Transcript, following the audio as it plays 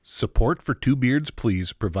Support for Two Beards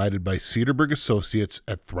Please provided by Cedarburg Associates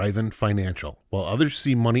at Thrivent Financial. While others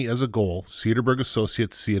see money as a goal, Cedarburg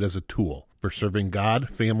Associates see it as a tool for serving God,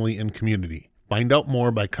 family, and community. Find out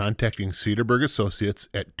more by contacting Cedarburg Associates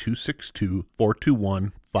at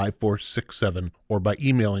 262-421-5467 or by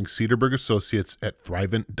emailing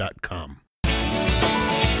cedarburgassociates@thrivent.com.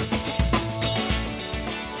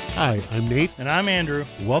 Hi, I'm Nate. And I'm Andrew.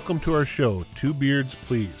 Welcome to our show, Two Beards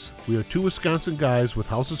Please. We are two Wisconsin guys with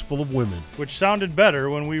houses full of women. Which sounded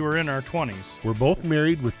better when we were in our 20s. We're both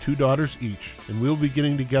married with 2 daughters each, and we'll be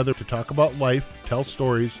getting together to talk about life, tell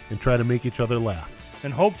stories, and try to make each other laugh.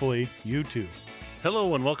 And hopefully, you too.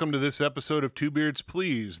 Hello, and welcome to this episode of Two Beards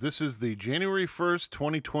Please. This is the January 1st,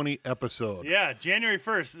 2020 episode. Yeah, January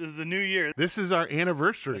 1st is the new year. This is our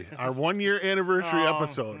anniversary, our 1-year anniversary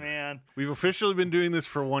episode. Man. We've officially been doing this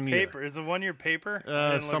for 1 year. Paper. Is it 1 year paper?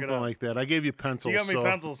 Something like that. I gave you pencils. You got me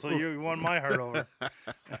pencils, so you won my heart over.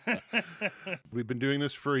 We've been doing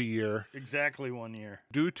this for a year. Exactly 1 year.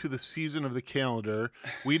 Due to the season of the calendar,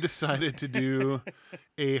 we decided to do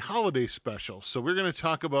a holiday special. So we're going to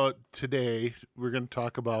talk about today, we're going to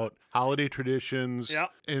talk about holiday traditions.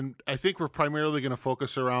 Yep. And I think we're primarily going to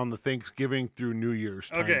focus around the Thanksgiving through New Year's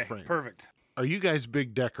time frame. Okay, perfect. Are you guys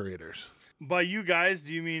big decorators? By you guys,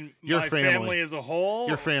 do you mean Your my family. family as a whole?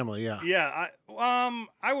 Your family, yeah. Yeah,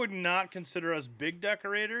 I would not consider us big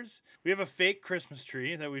decorators. We have a fake Christmas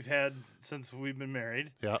tree that we've had since we've been married.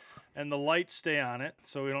 Yeah. And the lights stay on it,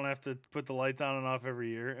 so we don't have to put the lights on and off every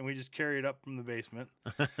year, and we just carry it up from the basement.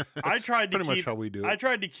 I tried to pretty much how we do it. I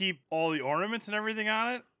tried to keep all the ornaments and everything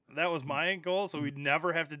on it. That was my goal, so we'd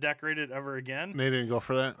never have to decorate it ever again. They didn't go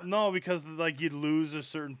for that? No, because you'd lose a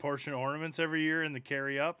certain portion of ornaments every year in the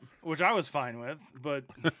carry up, which I was fine with, but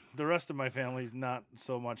the rest of my family's not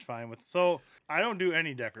so much fine with. So I don't do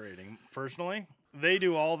any decorating personally. They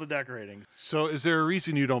do all the decorating. So is there a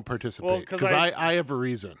reason you don't participate? Well, because I have a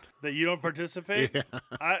reason. That you don't participate? Yeah.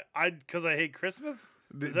 Because I hate Christmas?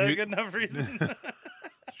 Is that a good enough reason?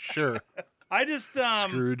 Sure. I just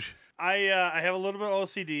Scrooge. I have a little bit of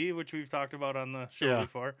OCD, which we've talked about on the show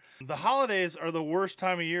before. The holidays are the worst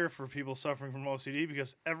time of year for people suffering from OCD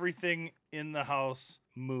because everything in the house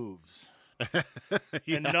moves.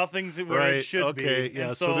 And nothing's where it should be. Yeah,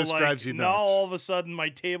 and so this drives you nuts. Now all of a sudden my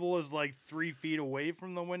table is 3 feet away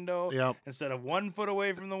from the window Yep. instead of 1 foot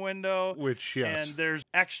away from the window. Which, yes. And there's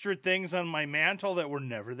extra things on my mantle that were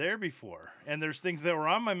never there before. And there's things that were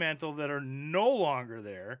on my mantle that are no longer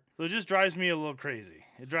there. So it just drives me a little crazy.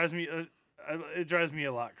 It drives me a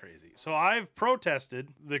lot crazy. So I've protested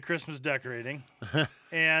the Christmas decorating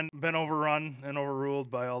and been overrun and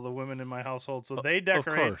overruled by all the women in my household. So they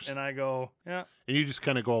decorate and I go, yeah. And you just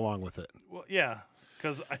kind of go along with it. Well, yeah,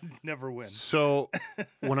 because I never win. So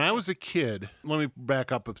when I was a kid, let me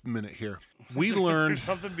back up a minute here. We learned... Is there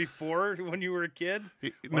something before when you were a kid?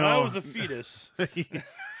 When No. I was a fetus.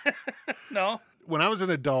 No? When I was an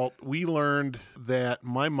adult, we learned that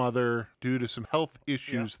my mother, due to some health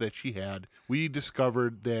issues that she had, we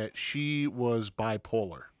discovered that she was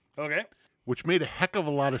bipolar. Okay. Which made a heck of a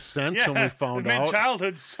lot of sense when we found it made out.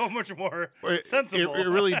 childhood so much more sensible. It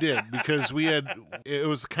really did, because it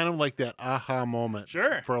was kind of like that aha moment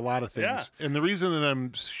for a lot of things. Yeah. And the reason that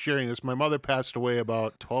I'm sharing this, my mother passed away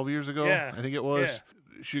about 12 years ago, I think it was. Yeah.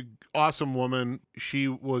 She, awesome woman. She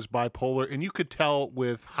was bipolar, and you could tell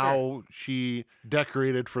with how she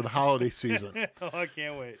decorated for the holiday season. Oh, I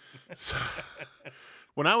can't wait. So,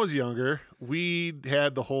 when I was younger, we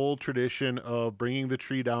had the whole tradition of bringing the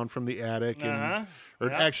tree down from the attic.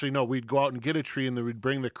 Actually, no, we'd go out and get a tree, and then we'd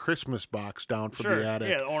bring the Christmas box down from the attic.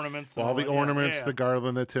 Yeah, the ornaments. All the ornaments, the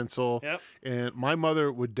garland, the tinsel. Yep. And my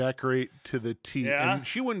mother would decorate to the T. Yeah. And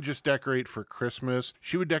she wouldn't just decorate for Christmas.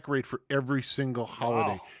 She would decorate for every single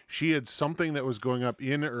holiday. Wow. She had something that was going up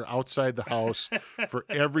in or outside the house for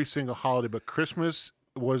every single holiday. But Christmas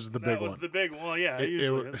was the big one. That was the big one. Well, yeah,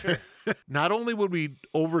 usually. Sure. Not only would we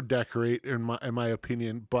over decorate, in my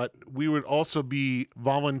opinion, but we would also be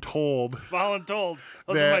voluntold. Voluntold.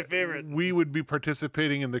 Those are my favorite. We would be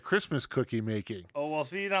participating in the Christmas cookie making. Oh, well,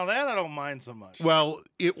 see, now that I don't mind so much. Well,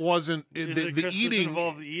 it wasn't. The eating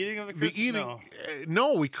involved the eating of the Christmas? The eating.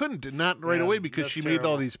 No, we couldn't. Not right away, because she made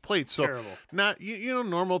all these plates. So terrible. Not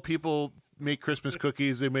normal people make Christmas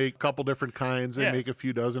cookies. They make a couple different kinds. They make a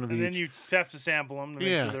few dozen of each. And then you have to sample them to make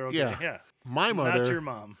sure they're okay. Yeah. My mother. Not your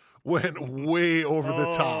mom. Went way over the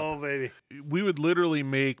top. Oh, baby. We would literally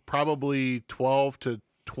make probably 12 to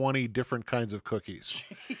 20 different kinds of cookies.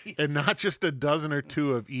 Jeez. And not just a dozen or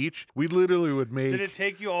two of each. We literally would make... Did it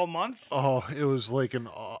take you all month? Oh, it was like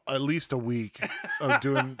at least a week of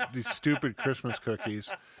doing these stupid Christmas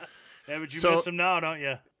cookies. Yeah, but you miss them now, don't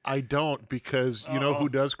you? I don't, because you know who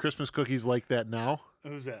does Christmas cookies like that now?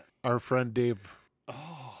 Who's that? Our friend Dave.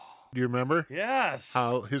 Oh, Do you remember yes.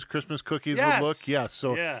 how his Christmas cookies Yes. would look? Yes.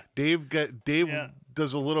 So Yeah. Dave Yeah.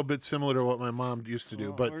 does a little bit similar to what my mom used to do,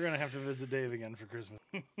 Well, but we're gonna have to visit Dave again for Christmas.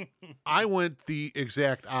 I went the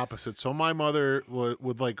exact opposite. So my mother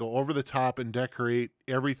would like go over the top and decorate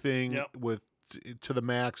everything Yep. with to the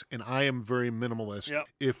max, and I am very minimalist. Yep.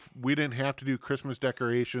 If we didn't have to do Christmas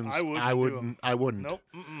decorations, I wouldn't do 'em. I wouldn't. Nope.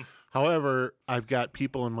 Mm-mm. However, I've got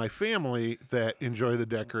people in my family that enjoy the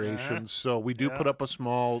decorations, so we do Yeah. put up a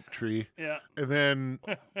small tree. Yeah. And then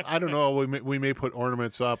I don't know, we may put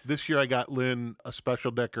ornaments up. This year I got Lynn a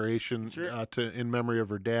special decoration Sure. in memory of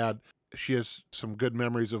her dad. She has some good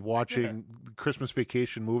memories of watching the Christmas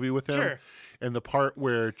Vacation movie with him. Sure. And the part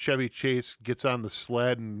where Chevy Chase gets on the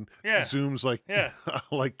sled and Yeah. zooms like Yeah.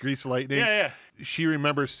 like grease lightning. Yeah. She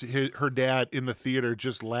remembers her dad in the theater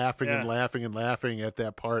just laughing and Yeah. laughing and laughing at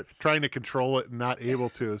that part, trying to control it and not able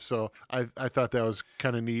to. So I thought that was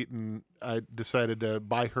kind of neat, and I decided to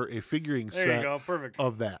buy her a figuring There set you go. Perfect.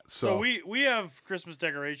 of that. So we have Christmas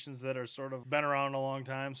decorations that are sort of been around a long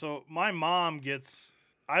time. So my mom gets.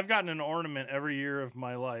 I've gotten an ornament every year of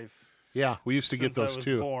my life. yeah, we used to get since I those was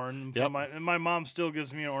too. Born. Yep. And my mom still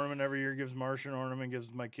gives me an ornament every year. Gives Marsha an ornament. Gives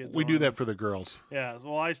my kids. We do that ornaments. for the girls. Yeah.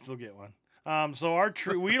 Well, I still get one. So our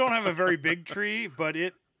tree. We don't have a very big tree, but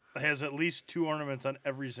it has at least 2 ornaments on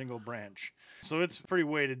every single branch. So it's pretty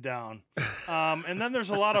weighted down. And then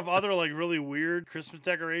there's a lot of other like really weird Christmas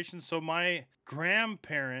decorations. So my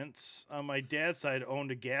grandparents on my dad's side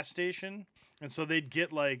owned a gas station. And so they'd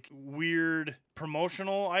get like weird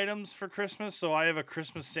promotional items for Christmas. So I have a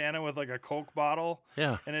Christmas Santa with like a Coke bottle.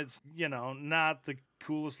 Yeah. And it's, not the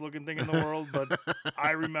coolest looking thing in the world, but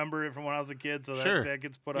I remember it from when I was a kid. So Sure. that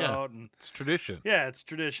gets put Yeah. out. And It's tradition. yeah, it's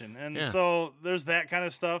tradition. And Yeah. so there's that kind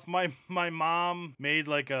of stuff. My mom made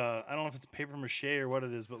like I don't know if it's paper mache or what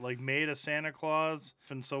it is, but like made a Santa Claus.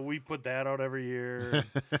 And so we put that out every year.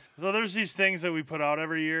 So there's these things that we put out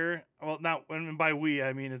every year. Well, not and by we,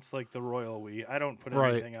 I mean it's like the royal we. I don't put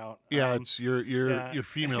Right. anything out. Yeah, it's your yeah.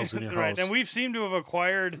 females in your Right. house. And we've seemed to have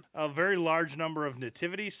acquired a very large number of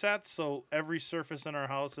nativity sets. So every surface in our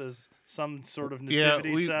house is some sort of yeah,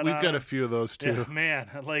 nativity set. we've on got it. a few of those too. Yeah, man,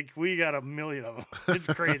 like we got a million of them. It's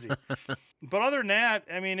crazy. But other than that,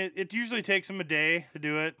 I mean, it usually takes them a day to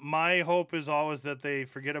do it. My hope is always that they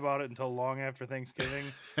forget about it until long after Thanksgiving,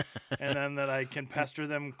 and then that I can pester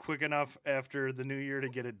them quick enough after the new year to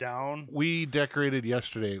get it down. We decorated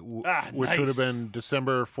yesterday, which would have nice. been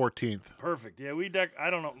December 14th. Perfect. Yeah, I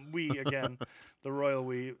don't know. We, again, the royal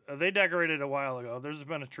we. They decorated a while ago. There's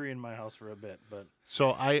been a tree in my house for a bit, but.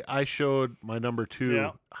 So I showed my number 2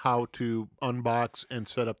 Yeah. how to unbox and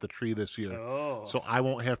set up the tree this year. Oh. So I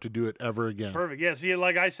won't have to do it ever again. Perfect. Yeah. See,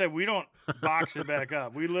 like I said, we don't box it back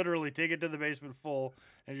up. We literally take it to the basement full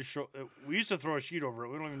and just show. We used to throw a sheet over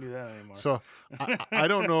it. We don't even do that anymore. So I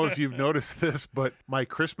don't know if you've noticed this, but my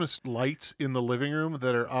Christmas lights in the living room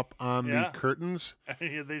that are up on the Yeah. curtains,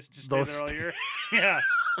 Yeah, they just stay Those there all year. Yeah.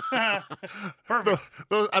 Perfect.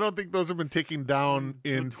 those I don't think those have been taken down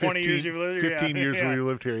in 20 years you've lived here, 15 yeah. years Yeah. we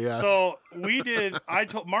lived here. Yes. So we did. I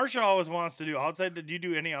told Marsha always wants to do outside. Did you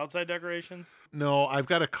do any outside decorations? No, I've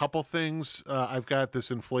got a couple things. I've got this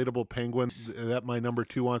inflatable penguin that my number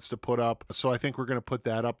 2 wants to put up. So I think we're going to put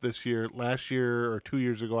that up this year. Last year or 2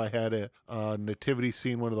 years ago, I had a nativity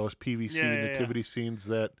scene, one of those PVC Yeah. nativity scenes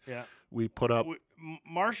that Yeah. we put up.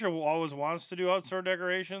 Marsha always wants to do outdoor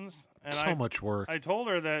decorations, and So much work. I told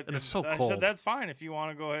her that. And it's so I cold. said that's fine if you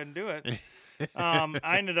want to go ahead and do it.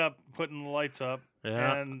 I ended up putting the lights up,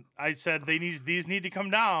 Yeah. and I said these need to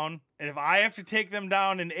come down, and if I have to take them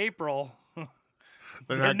down in April.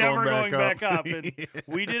 They're They're not never going back up. And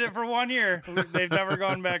we did it for 1 year. They've never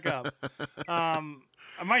gone back up.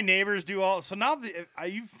 My neighbors do all. So now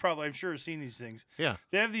you've probably, I'm sure, seen these things. Yeah.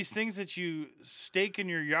 They have these things that you stake in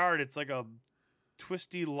your yard. It's like a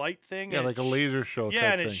twisty light thing. Yeah, and like a it laser show Yeah,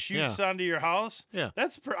 type and it thing. shoots Yeah. onto your house. Yeah.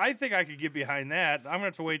 I think I could get behind that. I'm gonna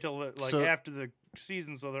have to wait till So- after the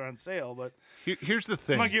season so they're on sale. But Here's the I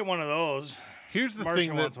thing. might get one of those. Here's the Marsha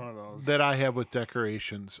thing wants one of those. that I have with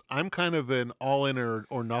decorations. I'm kind of an all in or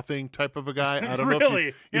nothing type of a guy. I don't know Really?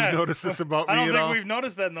 if you've Yeah. noticed this about I me don't at think all. we've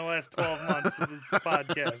noticed that in the last 12 months of this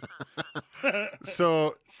podcast.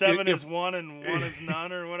 So 7 if, is 1 and 1 is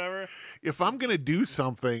none or whatever. if I'm going to do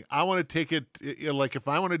something, I want to take it, like if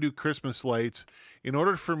I want to do Christmas lights, in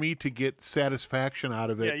order for me to get satisfaction out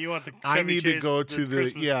of it, Yeah, you want the I Chevy need to Chase, go to the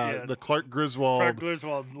Christmas- the Clark Griswold,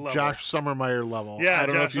 level. Josh Summermeyer level. Yeah, I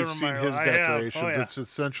don't know Josh if you've seen Summermeyer. his I have. decorations. Oh, yeah. It's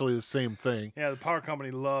essentially the same thing. Yeah, the power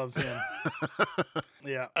company loves him.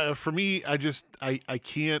 Yeah. For me, I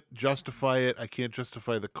can't justify it. I can't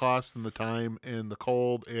justify the cost and the time and the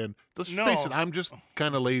cold. And let's No. face it, I'm just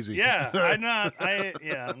kind of lazy. Yeah, I'm not.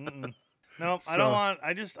 No, I So- don't want.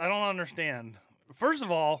 I don't understand. First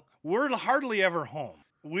of all, we're hardly ever home.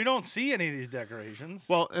 We don't see any of these decorations.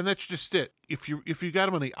 Well, and that's just it. If you got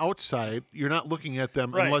them on the outside, you're not looking at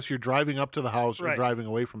them Right. unless you're driving up to the house or Right. driving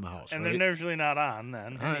away from the house. And right? they're usually not on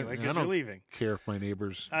then, anyway, I because you're don't leaving. care if my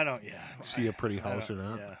neighbors I don't. Yeah. see a pretty I house or don't-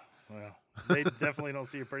 not. Yeah. Well, they definitely don't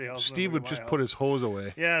see a pretty house. Steve would when they just look at put my his hose away.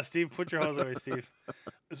 house. Yeah, Steve, put your hose away, Steve.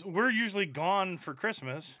 We're usually gone for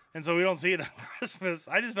Christmas, and so we don't see it on Christmas.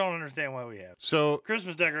 I just don't understand why we have So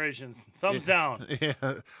Christmas decorations. Thumbs down. yeah,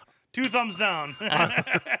 2 thumbs down.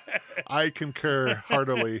 I concur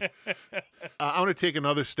heartily. I want to take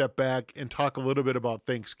another step back and talk a little bit about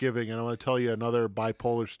Thanksgiving, and I want to tell you another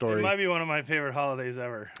bipolar It story. might be one of my favorite holidays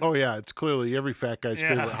ever. Oh yeah, it's clearly every fat guy's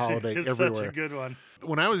favorite holiday it's everywhere. such a good one.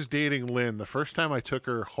 When I was dating Lynn, the first time I took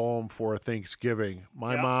her home for Thanksgiving,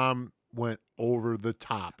 my Yeah. mom went over the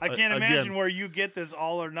top. I can't imagine where you get this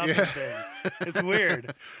all or nothing thing. It's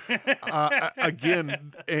weird.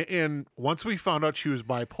 Again, and once we found out she was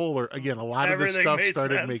bipolar, again, a lot of this Everything stuff made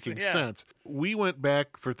started sense, making yeah. sense. We went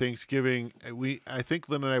back for Thanksgiving. I think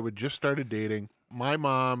Lynn and I would just started dating. My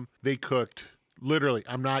mom, they cooked. Literally,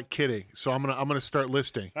 I'm not kidding. So I'm gonna start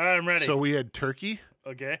listing. All right, I'm ready. So we had turkey,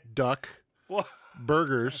 Okay. duck, What?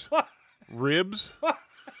 burgers, ribs,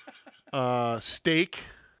 steak,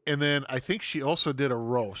 and then I think she also did a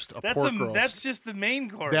roast, a pork roast. That's just the main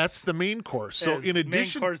course. That's the main course. So As in main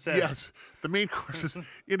addition, course says. yes, the main course is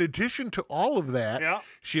in addition to all of that, Yeah.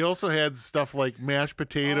 she also had stuff like mashed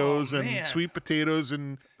potatoes Oh, and man. sweet potatoes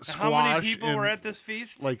and squash. How many people and were at this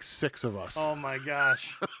feast? like 6 of us. Oh my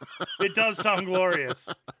gosh, it does sound glorious.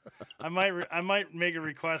 I might make a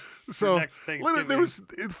request So for next Thanksgiving. there was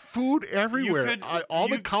food everywhere. could- All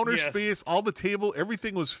the you- counter yes. space, all the table,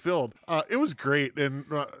 everything was filled. It was great, and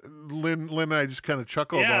Lynn and I just kind of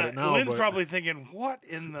chuckle about it now. Lynn's but probably thinking, "What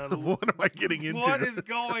in the? what am I getting into? What is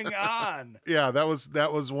going on?" Yeah, that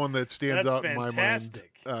was one that stands That's out in my mind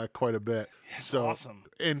fantastic. quite a bit. So Awesome.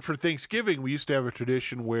 And for Thanksgiving, we used to have a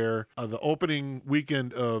tradition where the opening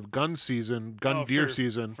weekend of gun season, Oh, deer sure.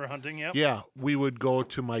 season, For hunting, yep. yeah, we would go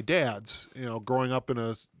to my dad's. Growing up in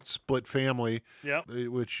a split family, Yep.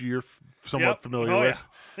 which you're somewhat Yep. familiar Oh, with.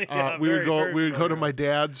 yeah. Yeah, we would very, go. very We would go to familiar. my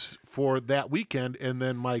dad's for that weekend, and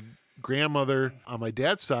then my grandmother on my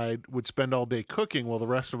dad's side would spend all day cooking while the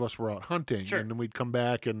rest of us were out hunting. Sure. And then we'd come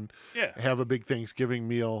back and Yeah. have a big Thanksgiving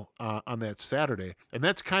meal on that Saturday. And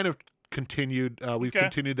that's kind of continued. We've Okay.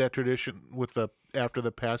 continued that tradition with after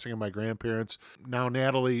the passing of my grandparents. Now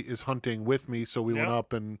Natalie is hunting with me, so we went Yeah.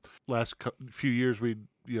 up, and last few years we'd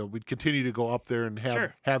continue to go up there and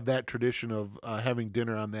Sure. have that tradition of having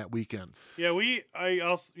dinner on that weekend. Yeah, I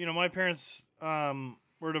also, my parents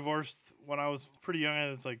were divorced when I was pretty young.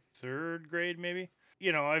 It's like 3rd grade, maybe.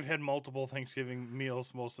 I've had multiple Thanksgiving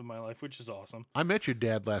meals most of my life, which is awesome. I met your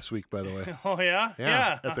dad last week, by the way. Oh yeah,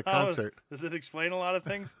 Yeah, at the How- concert. Does it explain a lot of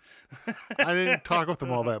things? I didn't talk with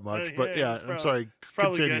him all that much, but yeah, it's I'm probably- sorry. It's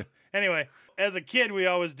probably Continue. good. Anyway, as a kid, we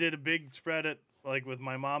always did a big spread with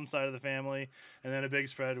my mom's side of the family, and then a big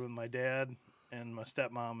spread with my dad and my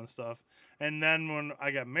stepmom and stuff. And then when I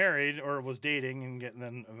got married or was dating and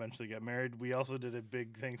then eventually got married, we also did a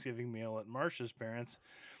big Thanksgiving meal at Marcia's parents.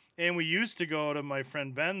 And we used to go to my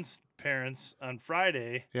friend Ben's parents on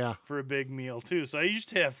Friday Yeah. for a big meal too. So I used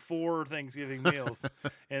to have 4 Thanksgiving meals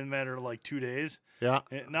in a matter of like 2 days. Yeah.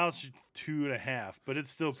 And now it's 2.5, but it's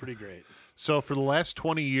still pretty great. So for the last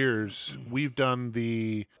 20 years, we've done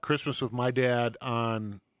the Christmas with my dad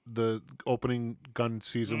on the opening gun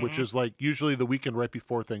season, which is like usually the weekend right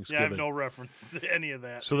before Yeah, I Thanksgiving. have no reference to any of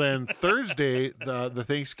that. So then Thursday, the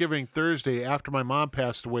Thanksgiving Thursday after my mom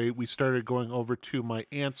passed away, we started going over to my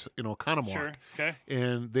aunt's in Oconomowoc. Sure. Okay.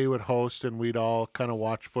 And they would host, and we'd all kind of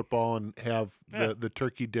watch football and have Yeah. the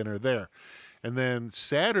turkey dinner there. And then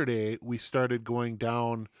Saturday, we started going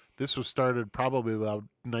down. This was started probably about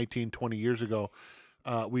 19, 20 years ago.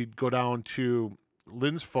 We'd go down to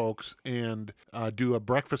Lynn's folks and do a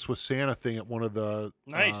breakfast with Santa thing at one of the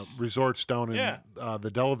Nice. resorts down in Yeah.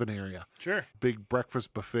 the Delavan area. Sure. Big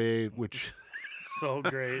breakfast buffet, which So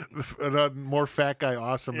great. more fat guy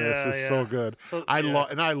awesomeness Yeah, is yeah. so good. So, I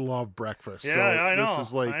yeah. love breakfast. Yeah, so I know. This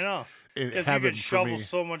is like I know. Because you heaven could for shovel me.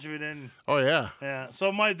 so much of it in. Oh yeah. Yeah.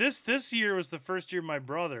 So this year was the first year my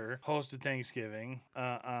brother hosted Thanksgiving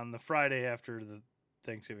on the Friday after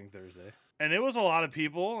Thanksgiving Thursday. And it was a lot of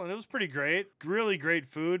people, and it was pretty great. Really great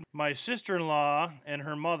food. My sister-in-law and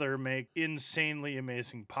her mother make insanely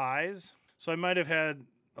amazing pies. So I might have had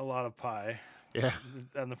a lot of pie. Yeah.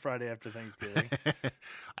 On the Friday after Thanksgiving.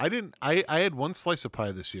 I didn't. I had one slice of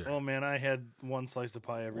pie this year. Oh man, I had one slice of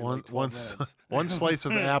pie every like 12 minutes. One slice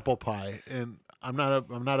of apple pie, and I'm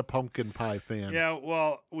not a pumpkin pie fan. Yeah,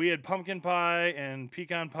 well, we had pumpkin pie and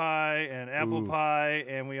pecan pie and apple pie,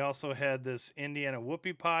 and we also had this Indiana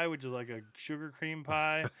whoopie pie, which is like a sugar cream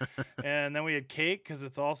pie, and then we had cake because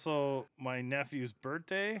it's also my nephew's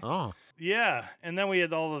birthday. Oh. Yeah, and then we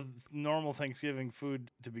had all the normal Thanksgiving food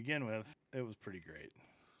to begin with. It was pretty great.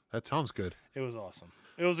 That sounds good. It was awesome.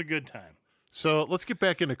 It was a good time. So let's get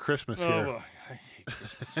back into Christmas here. Oh, I hate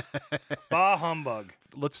Christmas. Bah humbug.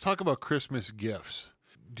 Let's talk about Christmas gifts.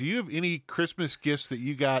 Do you have any Christmas gifts that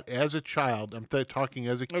you got as a child? I'm talking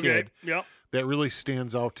as a kid. Okay, yep. That really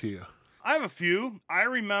stands out to you. I have a few. I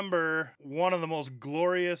remember one of the most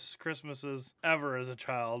glorious Christmases ever as a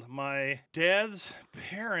child. My dad's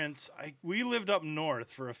parents, we lived up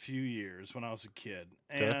north for a few years when I was a kid.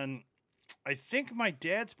 Okay. And I think my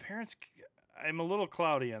dad's parents, I'm a little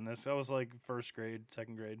cloudy on this. I was like first grade,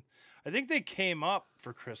 second grade. I think they came up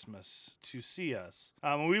for Christmas to see us.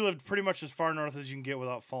 We lived pretty much as far north as you can get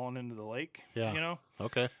without falling into the lake. Yeah. You know?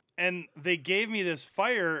 Okay. And they gave me this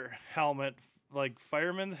fire helmet, like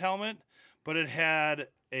fireman's helmet, but it had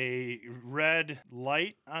a red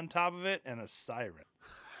light on top of it and a siren.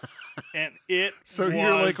 And it So was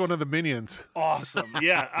you're like one of the minions. awesome.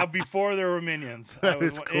 Yeah, before there were minions. That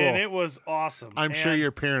is cool. And it was awesome. I'm sure And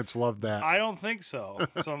your parents loved that. I don't think so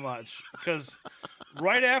much because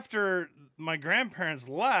right after my grandparents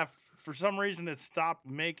left, for some reason it stopped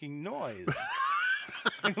making noise.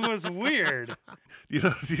 It was weird. Do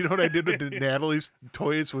you know what I did with Natalie's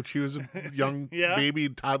toys when she was a young Yeah. baby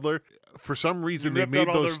toddler? For some reason, You they ripped made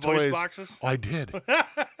out all those their voice toys. boxes? Oh, I did.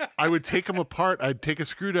 I would take them apart. I'd take a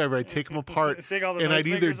screwdriver. I'd take them apart, Take all the and I'd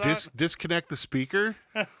either noisemakers out? disconnect the speaker,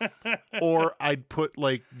 or I'd put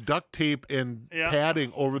like duct tape and Yeah.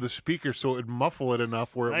 padding over the speaker so it would muffle it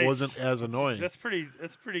enough where it Nice. wasn't as annoying. That's pretty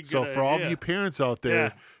good. So for all of idea. you parents out there,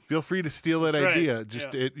 Yeah. feel free to steal that That's right. idea.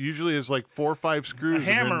 Just Yeah. it usually is like 4 or 5 a screws. and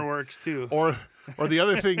hammer then- works too. Or the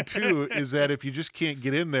other thing too is that if you just can't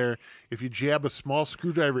get in there, if you jab a small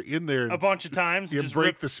screwdriver in there, A bunch of times, you just break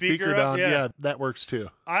rip the speaker up. down. Yeah. Yeah, that works too.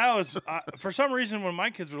 I always, for some reason, when my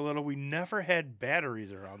kids were little, we never had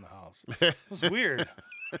batteries around the house. It was weird.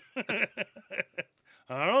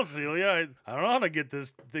 I don't know, Celia. I don't know how to get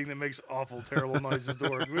this thing that makes awful, terrible noises to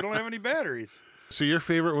work. We don't have any batteries. So your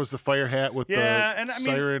favorite was the fire hat with Yeah, the and I mean-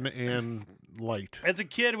 siren and light. As a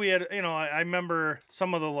kid, we had, I remember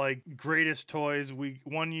some of the like greatest toys.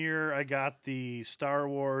 One year I got the Star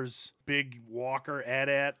Wars big walker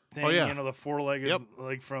AT-AT thing. Oh, yeah. The 4-legged, Yep.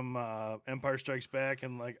 like from Empire Strikes Back,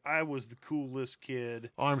 and like I was the coolest kid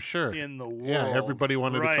Oh, I'm sure. in the world. Yeah, everybody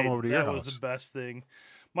wanted to come Right, over to your that house. was the best thing.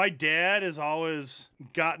 My dad has always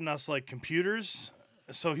gotten us like computers.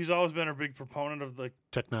 So he's always been a big proponent of the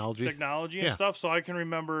Technology. technology and Yeah. stuff. So I can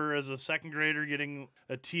remember as a second grader getting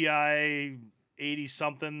a TI 80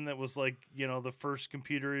 something that was like, the first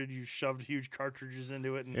computer you shoved huge cartridges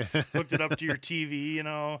into it and hooked it up to your TV,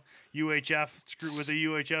 UHF screw with the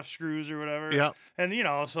UHF screws or whatever. Yep. And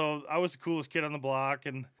so I was the coolest kid on the block,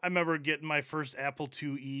 and I remember getting my first Apple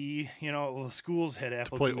IIe. The schools had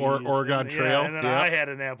Apple play IIes, Oregon and, Trail? Yeah, and then Yeah. I had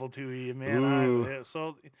an Apple IIe, man. Ooh.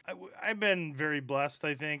 I've been very blessed,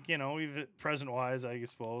 I think, even present-wise, I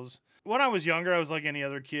suppose. When I was younger, I was like any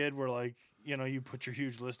other kid where, like, you put your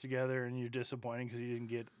huge list together and you're disappointed because you didn't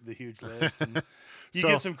get the huge list. And you So-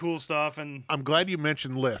 get some cool stuff. And I'm glad you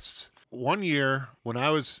mentioned lists. One year when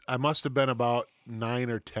I must have been about 9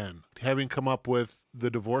 or 10, having come up with the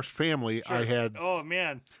divorced family, I had oh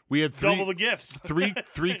man, we had double the gifts. three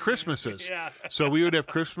Christmases. Yeah. So we would have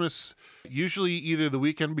Christmas usually either the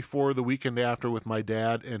weekend before or the weekend after with my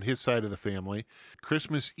dad and his side of the family.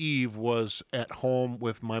 Christmas Eve was at home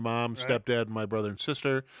with my mom, Right. stepdad, my brother and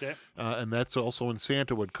sister. Okay. And that's also when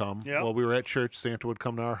Santa would come. Yep. While we were at church, Santa would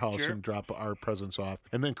come to our house Sure. and drop our presents off.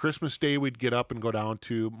 And then Christmas Day, we'd get up and go down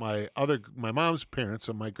to my mom's parents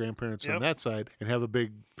and my grandparents on Yep. that side and have a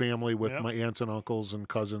big family with Yep. my aunts and uncles and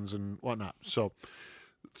cousins and whatnot. So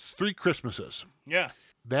 3 Christmases. Yeah.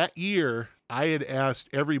 That year, I had asked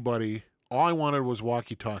everybody. All I wanted was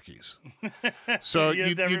walkie-talkies. So You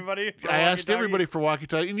asked everybody for I asked walkie-talkie? everybody for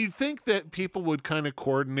walkie-talkie, and you'd think that people would kind of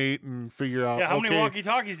coordinate and figure out. Yeah. How okay, many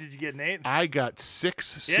walkie-talkies did you get, Nate? I got 6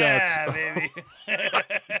 sets. Yeah, of baby.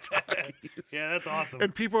 walkie-talkies. Yeah, that's awesome.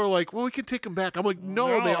 And people are like, "Well, we can take them back." I'm like,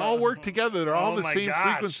 "No, they No. all work together. They're all Oh the my same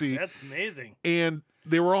gosh, frequency." That's amazing. And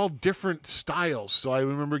they were all different styles. So I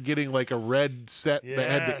remember getting like a red set that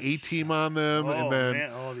had the A-Team on them, and then the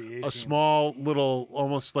A-Team. a small little,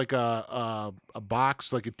 almost like a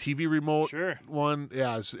box, like a TV remote one.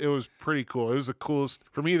 Yeah, it was pretty cool. It was the coolest.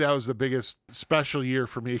 For me, that was the biggest special year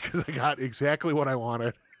for me because I got exactly what I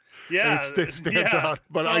wanted. Yeah, and it stands out.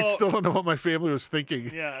 But I still don't know what my family was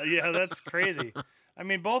thinking. Yeah, that's crazy. I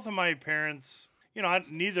mean, both of my parents,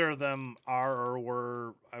 neither of them are or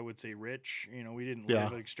were, I would say, rich. We didn't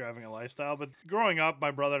live an extravagant lifestyle. But growing up,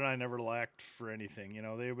 my brother and I never lacked for anything.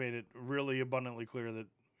 They made it really abundantly clear that,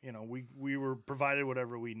 we were provided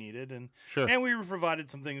whatever we needed. And we were provided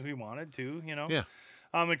some things we wanted too, Yeah.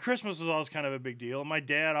 And Christmas was always kind of a big deal. My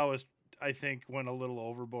dad always, I think, went a little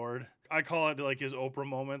overboard. I call it like his Oprah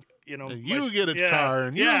moment. You get a car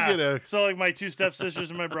and you get a. So like my two stepsisters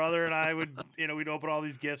and my brother and I would, we'd open all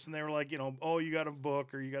these gifts and they were like, oh, you got a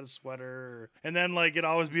book or you got a sweater, and then like it'd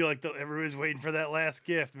always be like everybody's waiting for that last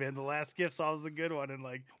gift, man. The last gift's always the good one. And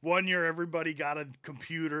like one year everybody got a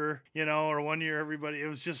computer, or one year everybody. It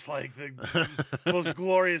was just like the most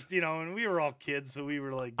glorious, and we were all kids, so we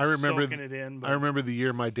were like soaking it in. But... I remember the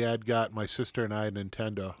year my dad got my sister and I a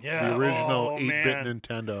Nintendo. Yeah, the original 8-bit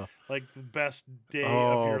Nintendo. Like the best day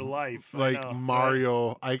of your life. Like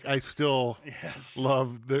Mario. Right? I still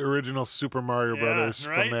love the original Super Mario Brothers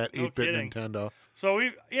from that 8-bit Nintendo. So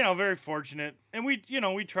we, very fortunate. And we,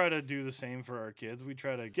 we try to do the same for our kids. We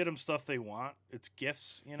try to get them stuff they want. It's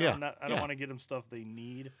gifts, I don't want to get them stuff they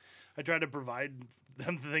need. I try to provide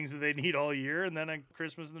them the things that they need all year, and then at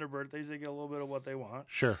Christmas and their birthdays, they get a little bit of what they want.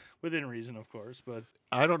 Sure. Within reason, of course. But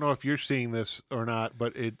I don't know if you're seeing this or not,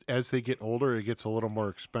 but as they get older, it gets a little more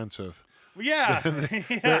expensive. Yeah.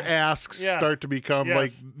 Their asks start to become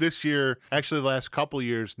like this year. Actually, the last couple of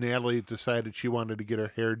years, Natalie decided she wanted to get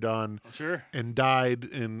her hair done. Sure. And dyed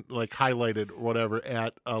and like highlighted or whatever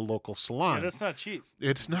at a local salon. Yeah, that's not cheap.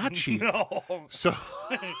 It's not cheap. No. So...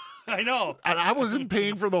 I know. And I wasn't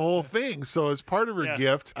paying for the whole thing. So as part of her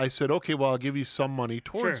gift, I said, okay, well, I'll give you some money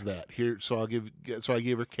towards that here. So I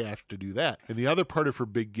gave her cash to do that. And the other part of her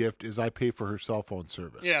big gift is I pay for her cell phone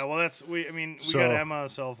service. Yeah, well, we got Emma a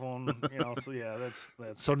cell phone, so yeah, that's.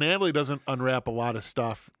 So Natalie doesn't unwrap a lot of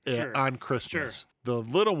stuff on Christmas. Sure.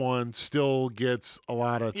 The little one still gets a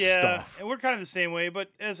lot of stuff. Yeah, and we're kind of the same way.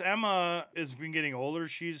 But as Emma has been getting older,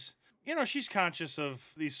 she's conscious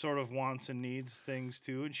of these sort of wants and needs things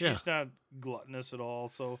too, and she's not gluttonous at all.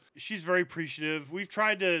 So she's very appreciative. We've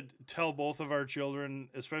tried to tell both of our children,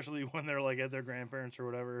 especially when they're like at their grandparents or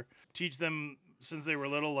whatever, teach them since they were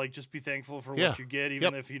little, like just be thankful for what you get,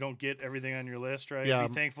 even if you don't get everything on your list, right? Yeah.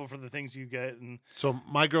 Be thankful for the things you get, and so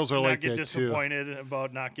my girls are like that too. Not get disappointed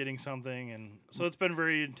about not getting something, and so it's been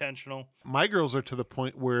very intentional. My girls are to the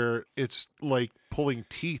point where it's like pulling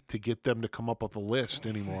teeth to get them to come up with a list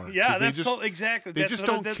anymore. Yeah, exactly. They just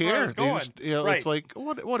don't care. Right. It's like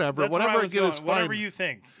whatever. That's whatever I get is fine. Whatever you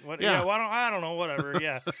think. I don't know. Whatever.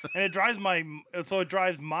 Yeah, and it drives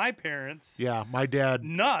my parents. Yeah, my dad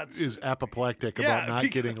nuts. Is apoplectic about not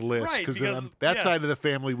getting lists because that side of the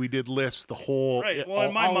family we did lists the whole. Right. Well,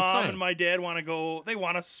 and my mom and my dad want to go. They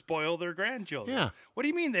want to spoil their grandchildren. Yeah. What do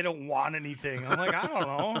you mean they don't want anything? I'm like, I don't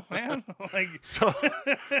know, man. Like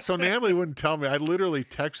so Natalie wouldn't tell me. I literally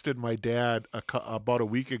texted my dad about a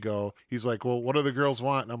week ago. He's like, well, what do the girls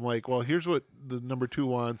want? And I'm like, well, here's what the number 2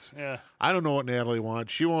 wants. Yeah. I don't know what Natalie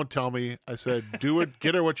wants. She won't tell me. I said, do it.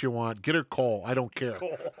 Get her what you want. Get her coal. I don't care.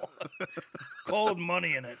 Coal with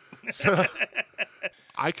money in it. So,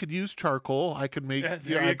 I could use charcoal. I could make.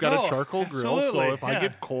 I've got a charcoal grill, so if I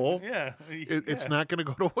get coal, it's not going to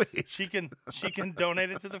go to waste. She can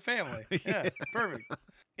donate it to the family. Yeah, perfect.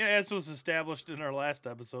 As was established in our last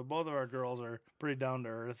episode, both of our girls are pretty down to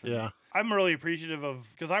earth. Yeah, I'm really appreciative of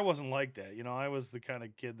because I wasn't like that. I was the kind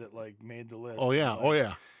of kid that like made the list. Oh yeah,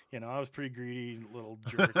 I was a pretty greedy little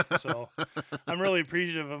jerk. So I'm really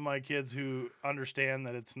appreciative of my kids who understand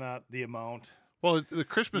that it's not the amount. Well, the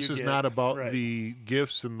Christmas is not about the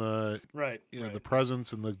gifts and the the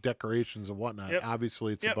presents and the decorations and whatnot. Yep.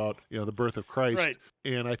 Obviously, it's about the birth of Christ. Right.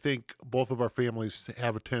 And I think both of our families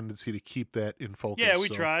have a tendency to keep that in focus. Yeah, we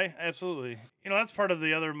try. Absolutely. That's part of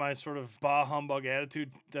my sort of bah humbug attitude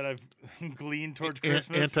that I've gleaned towards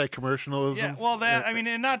Christmas. Anti-commercialism. Yeah, well,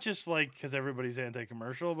 and not just like because everybody's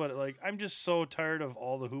anti-commercial, but like I'm just so tired of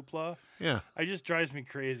all the hoopla. Yeah. It just drives me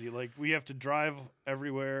crazy. Like we have to drive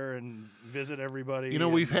everywhere and visit everybody.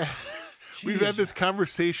 We've had this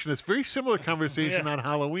conversation, this very similar conversation on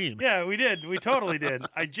Halloween. Yeah, we did. We totally did.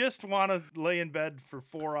 I just want to lay in bed for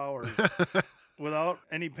 4 hours without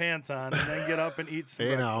any pants on and then get up and eat some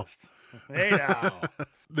breakfast. Hey now.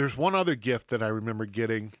 There's one other gift that I remember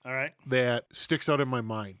getting All right. that sticks out in my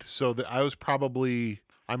mind. So that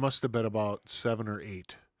I must have been about 7 or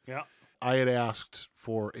 8. Yeah. I had asked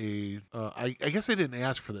for I guess I didn't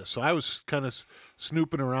ask for this. So I was kind of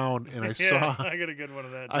snooping around and I Yeah, saw, I got a good one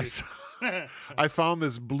of that. I Dude. saw, I found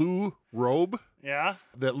this blue robe Yeah.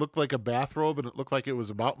 that looked like a bathrobe and it looked like it was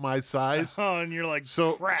about my size. Oh, and you're like,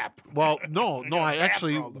 So- crap. Well, no, got a I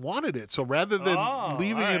actually bathrobe. wanted it. So rather than Oh,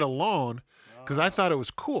 leaving all it right. alone, because I thought it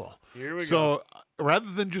was cool. Here we go. So rather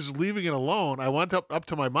than just leaving it alone, I went up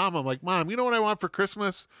to my mom. I'm like, Mom, you know what I want for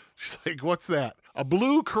Christmas? She's like, what's that? A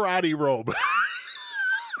blue karate robe.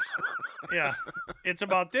 Yeah. It's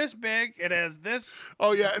about this big. It has this.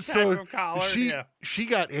 Oh yeah. So of collar, she yeah. she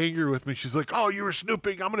got angry with me. She's like, oh, you were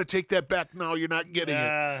snooping. I'm gonna take that back now. You're not getting it.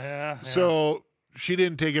 Yeah. So she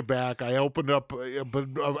didn't take it back. I opened up, but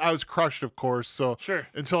I was crushed, of course. So Sure.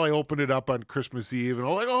 until I opened it up on Christmas Eve, and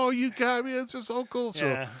I'm like, "Oh, you got me! It's just so cool." So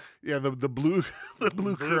Yeah. yeah, the blue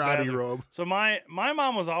Blue karate bathrobe. robe. So my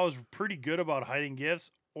mom was always pretty good about hiding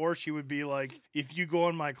gifts, or she would be like, if you go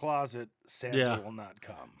in my closet, Santa Yeah. will not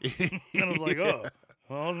come. And I was like, oh,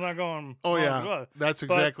 well, it's not going. Oh well, yeah, good. that's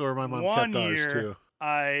But exactly where my mom one kept ours year, too.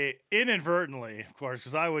 I inadvertently, of course,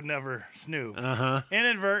 because I would never snoop. Uh-huh.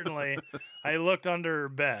 Inadvertently, I looked under her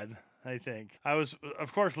bed. I think I was,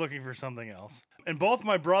 of course, looking for something else. And both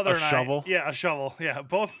my brother A and shovel? a shovel. Yeah,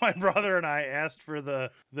 both my brother and I asked for the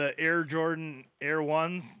Air Jordan Air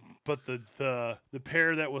Ones, but the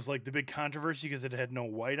pair that was like the big controversy because it had no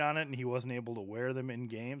white on it and he wasn't able to wear them in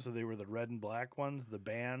game, so they were the red and black ones, the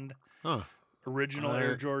band Huh. original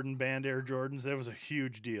Air Jordan band Air Jordans. That was a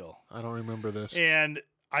huge deal. I don't remember this. And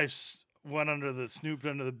I snooped under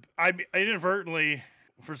the. I inadvertently,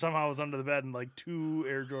 for somehow, I was under the bed in like 2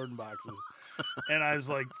 Air Jordan boxes, and I was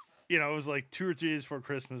like, it was like 2 or 3 days before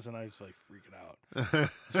Christmas, and I was like freaking out,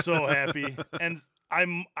 so happy. And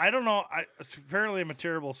I don't know. Apparently I'm a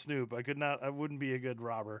terrible snoop. I wouldn't be a good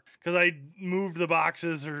robber because I moved the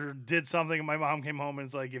boxes or did something. And my mom came home and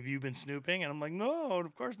it's like, have you been snooping? And I'm like, no,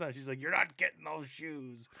 of course not. She's like, you're not getting those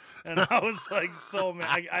shoes. And I was like, so mad.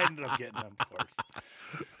 I ended up getting them, of course.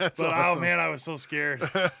 That's But awesome. oh man, I was so scared.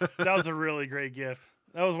 That was a really great gift.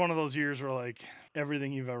 That was one of those years where like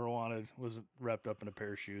everything you've ever wanted was wrapped up in a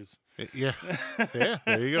pair of shoes. Yeah, yeah.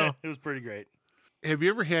 There you go. It was pretty great. Have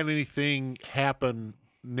you ever had anything happen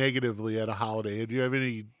negatively at a holiday? Do you have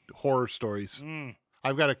any horror stories?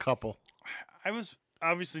 I've got a couple. I was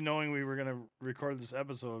obviously knowing we were going to record this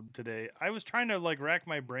episode today. I was trying to like rack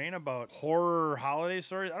my brain about horror holiday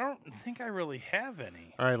stories. I don't think I really have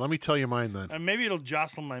any. All right, let me tell you mine then. And maybe it'll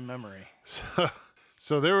jostle my memory.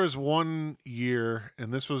 So there was one year,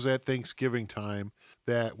 and this was at Thanksgiving time,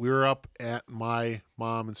 that we were up at my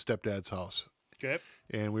mom and stepdad's house. Okay.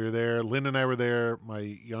 And we were there. Lynn and I were there. My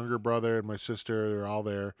younger brother and my sister, they were all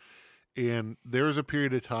there. And there was a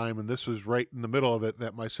period of time, and this was right in the middle of it,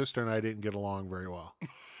 that my sister and I didn't get along very well.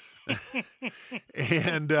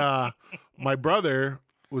 And my brother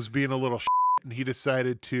was being a little and he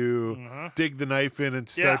decided to dig the knife in and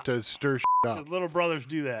start to stir up. 'Cause little brothers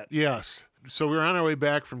do that. Yes. So we were on our way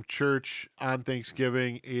back from church on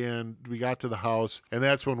Thanksgiving, and we got to the house, and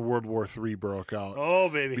that's when World War III broke out. Oh,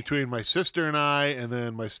 baby. Between my sister and I, and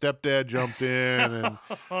then my stepdad jumped in, and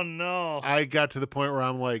Oh, no. I got to the point where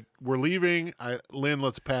I'm like, we're leaving. Lynn,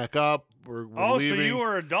 let's pack up. We're leaving. So you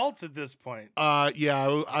were adults at this point.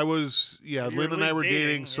 Yeah, I was, You were Lynn at and I least were dating,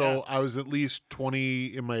 dating, so yeah. I was at least 20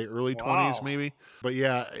 in my early Wow. 20s, maybe. But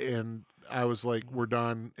yeah, and I was like, we're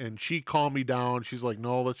done. And she calmed me down. She's like,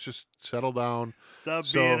 no, let's just settle down. Stop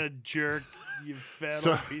So- being a jerk, you fat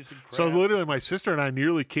So- old piece of crap. So literally, my sister and I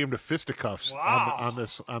nearly came to fisticuffs Wow. on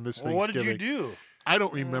this Well, Thanksgiving. what did you do? I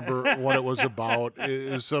don't remember what it was about.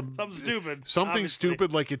 It was Something stupid. something obviously.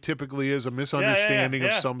 stupid like it typically is, a misunderstanding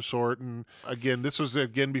yeah. of some sort. And again, this was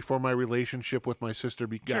before my relationship with my sister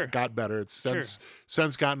Sure. got better. It's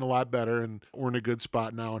since gotten a lot better, and we're in a good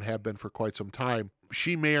spot now and have been for quite some time.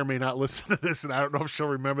 She may or may not listen to this, and I don't know if she'll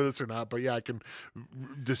remember this or not, but yeah, I can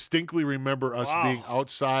distinctly remember us Wow. being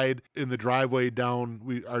outside in the driveway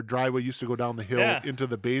down. Our driveway used to go down the hill Yeah. into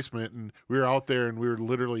the basement, and we were out there, and we were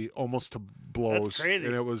literally almost to blows. That's crazy.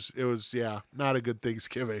 And it was not a good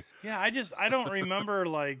Thanksgiving. Yeah, I don't remember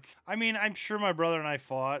I'm sure my brother and I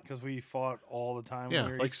fought because we fought all the time. Yeah,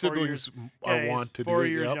 when we were like 4 siblings years, are he's wont to 4 do.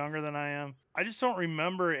 years Yep. younger than I am. I just don't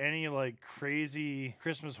remember any like crazy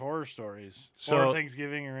Christmas horror stories So- or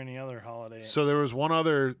Thanksgiving or any other holiday. So there was one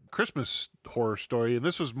other Christmas horror story, and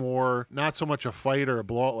this was more not so much a fight or a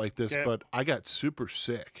blowout like this, Okay. but I got super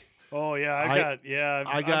sick. Oh yeah,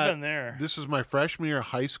 I've been there. This was my freshman year of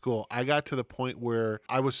high school. I got to the point where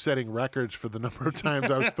I was setting records for the number of times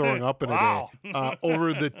I was throwing up in Wow. a day.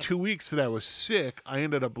 Over the 2 weeks that I was sick, I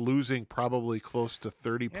ended up losing probably close to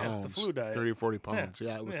 30 Yeah, pounds. the flu diet. 30 or 40 pounds.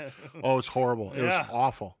 Yeah. It was, Yeah. Oh, it was horrible. It was Yeah.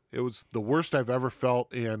 awful. It was the worst I've ever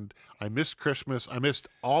felt, and I missed Christmas. I missed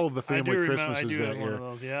all of the I family do remember. I Christmases do that have one year. of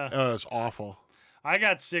those. Yeah. It was awful. I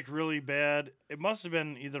got sick really bad. It must have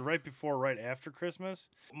been either right before or right after Christmas.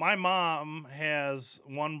 My mom has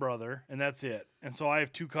one brother, and that's it. And so I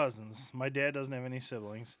have two cousins. My dad doesn't have any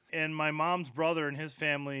siblings. And my mom's brother and his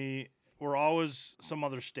family were always some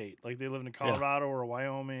other state. Like they lived in Colorado or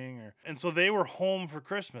Wyoming. And so they were home for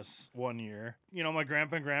Christmas one year. You know, my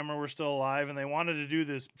grandpa and grandma were still alive, and they wanted to do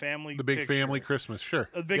this family The big picture. family Christmas, sure.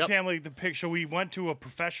 A big Yep. family, the picture. We went to a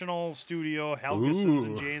professional studio, Helgeson's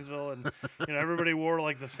in Ooh. Janesville, and everybody wore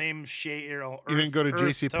like the same shade. You didn't go to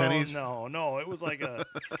JCPenney's? No. It was like a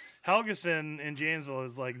Helgeson in Janesville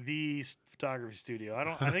is like the photography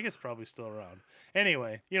studio. I think it's probably still around.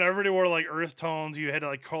 Anyway, everybody wore like earth tones. You had to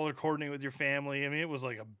like color coordinate with your family. I mean, it was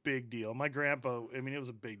like a big deal. My grandpa, it was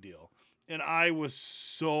a big deal, and I was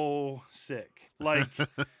so sick, like.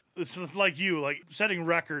 This is like you, like setting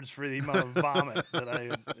records for the amount of vomit that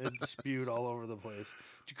I had spewed all over the place.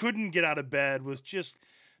 Couldn't get out of bed, was just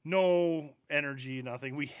no energy,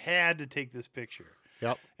 nothing. We had to take this picture.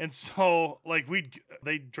 Yep. And so, like,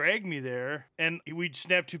 they dragged me there, and we'd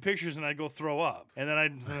snap two pictures, and I'd go throw up. And then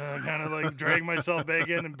I'd kind of, like, drag myself back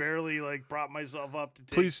in and barely, like, prop myself up to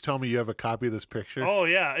take. Please tell me you have a copy of this picture. Oh,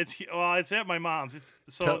 yeah. It's at my mom's.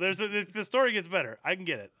 The story gets better. I can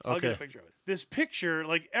get it. I'll get a picture of it. This picture,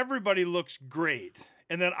 like, everybody looks great.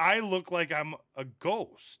 And then I look like I'm a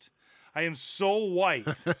ghost. I am so white.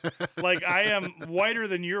 Like I am whiter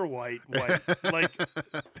than you're white. Like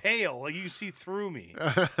pale. Like you see through me.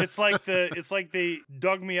 It's like they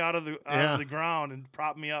dug me out of the ground and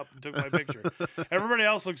propped me up and took my picture. Everybody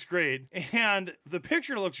else looks great. And the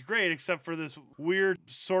picture looks great except for this weird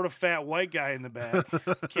sort of fat white guy in the back,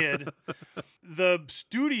 kid. The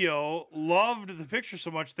studio loved the picture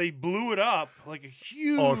so much they blew it up like a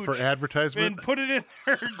huge for advertisement and put it in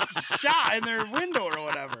their shot in their window or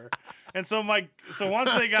whatever. And so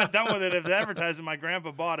once they got done with it, if advertising, my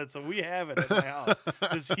grandpa bought it, so we have it at my house.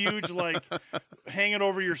 This huge like hang it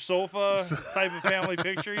over your sofa type of family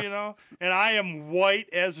picture, And I am white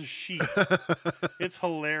as a sheet. It's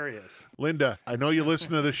hilarious. Linda, I know you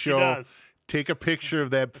listen to the show. She does. Take a picture of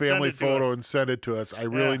that family photo and send it to us. I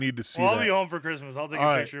really need to see that. I'll be home for Christmas. I'll take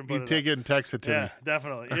a picture and put it up. You take it and text it to me. Yeah,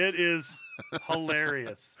 definitely. It is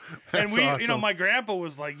hilarious. That's awesome. My grandpa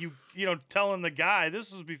was like, telling the guy,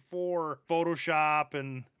 this was before Photoshop,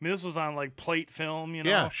 and this was on like plate film,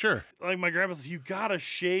 Yeah, sure. Like my grandpa says, you gotta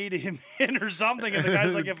shade him in or something. And the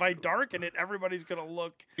guy's like, if I darken it, everybody's gonna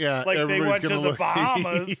look like they went to the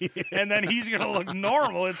Bahamas, and then he's gonna look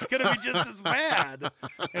normal. It's gonna be just as bad.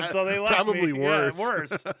 And so they left Probably me worse. Yeah,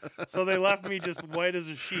 worse. So they left me just white as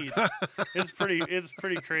a sheet. It's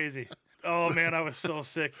pretty crazy. Oh man, I was so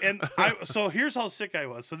sick. And so here's how sick I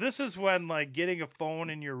was. So this is when like getting a phone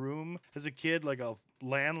in your room as a kid, like a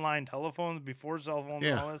landline telephone before cell phones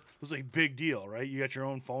and all this, was like a big deal, right? You got your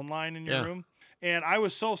own phone line in your room. And I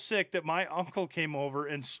was so sick that my uncle came over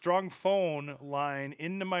and strung phone line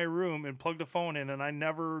into my room and plugged the phone in, and I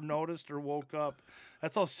never noticed or woke up.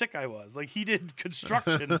 That's how sick I was. Like he did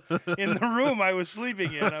construction in the room I was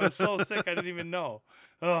sleeping in. I was so sick I didn't even know.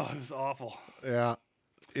 Oh, it was awful. Yeah.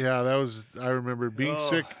 Yeah, I remember being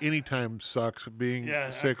sick anytime sucks. Being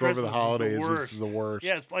sick over the holidays is the worst.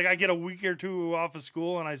 Yeah, it's like I get a week or two off of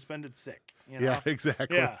school and I spend it sick. Yeah,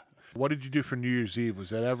 exactly. Yeah. What did you do for New Year's Eve?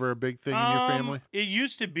 Was that ever a big thing in your family? It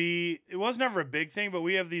used to be. It was never a big thing, but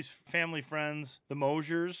we have these family friends, the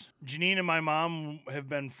Mosiers. Janine and my mom have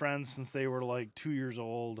been friends since they were like 2 years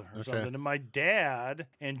old or something. And my dad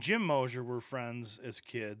and Jim Mosier were friends as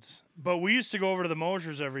kids. But we used to go over to the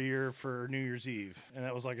Mosiers every year for New Year's Eve, and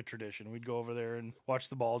that was like a tradition. We'd go over there and watch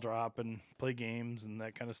the ball drop and play games and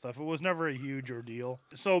that kind of stuff. It was never a huge ordeal.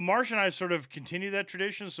 So Marsh and I sort of continue that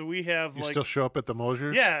tradition. So we have you still show up at the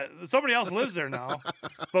Mosiers? Yeah, somebody else lives there now,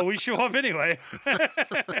 but we show up anyway.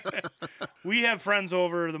 We have friends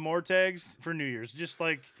over the Mortags for New Year's. Just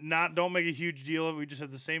like don't make a huge deal of it. We just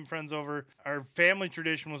have the same friends over. Our family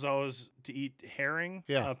tradition was always to eat herring,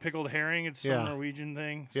 pickled herring. It's some Norwegian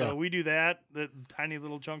thing. So we do that, the tiny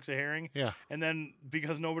little chunks of herring. Yeah. And then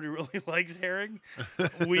because nobody really likes herring,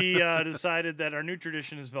 we decided that our new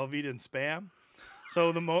tradition is Velveeta and Spam.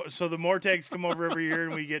 So the Mortags come over every year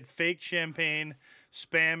and we get fake champagne,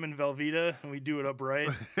 Spam and Velveeta, and we do it up right.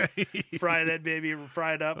 Fry that baby,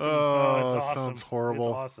 fry it up. And, Oh, it's that awesome. sounds horrible.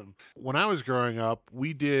 It's awesome. When I was growing up,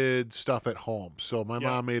 we did stuff at home. So my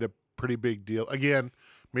mom made a pretty big deal. Again,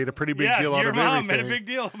 made a pretty big deal out of everything. Your mom made a big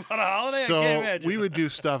deal about a holiday? So I can't imagine. we would do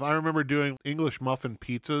stuff. I remember doing English muffin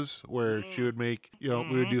pizzas where she would make, we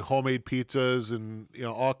would do homemade pizzas and,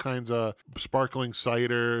 all kinds of sparkling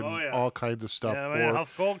cider and all kinds of stuff. How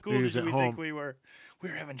cool use did at we home. think we were? We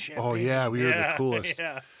were having champagne. Oh, yeah, we were the coolest.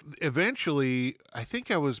 Yeah. Eventually, I think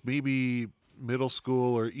I was maybe middle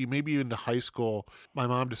school or maybe even to high school, my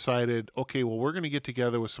mom decided, okay, well, we're going to get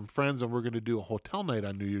together with some friends and we're going to do a hotel night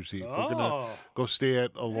on New Year's Eve. We're going to go stay at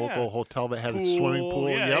a local hotel that had a swimming pool.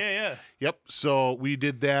 Yep. So we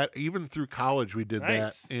did that. Even through college, we did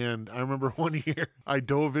that. And I remember one year I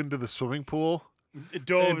dove into the swimming pool.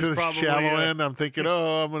 Into the shallow end. I'm thinking,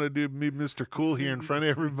 I'm going to do me Mr. Cool here in front of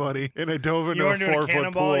everybody. And I dove into a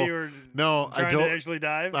 4-foot pool. You were I to actually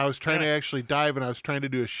dive? I was trying to actually dive, and I was trying to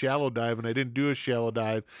do a shallow dive, and I didn't do a shallow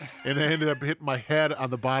dive. And I ended up hitting my head on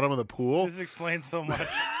the bottom of the pool. This explains so much.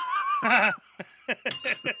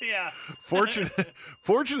 Yeah.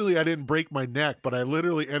 Fortunately, I didn't break my neck, but I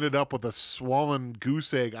literally ended up with a swollen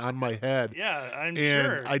goose egg on my head. Yeah, I'm and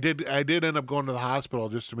sure. I did end up going to the hospital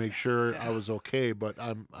just to make sure I was okay. But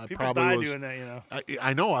I People probably die was doing that,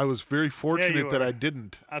 I know. I was very fortunate that I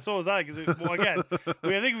didn't. So was I. Because again,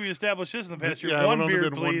 I think we established this in the past year. Yeah, one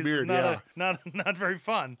beard, one please. beard, Not very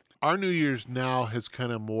fun. Our New Year's now has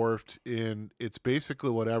kind of morphed in. It's basically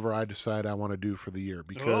whatever I decide I want to do for the year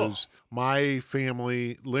because my family.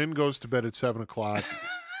 Lynn goes to bed at 7:00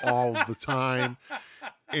 all the time,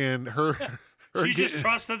 and she just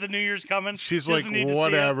trusts that the New Year's coming. She's like,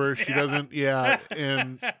 whatever. She doesn't.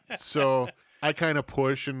 And so I kind of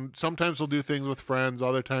push, and sometimes we'll do things with friends.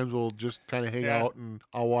 Other times we'll just kind of hang out, and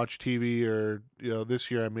I'll watch TV. Or this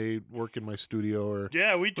year I may work in my studio. Or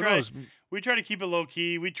we try. We try to keep it low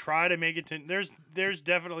key. We try to make it to. There's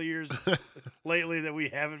definitely years lately that we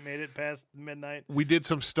haven't made it past midnight. We did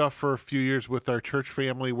some stuff for a few years with our church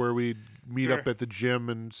family where we'd meet up at the gym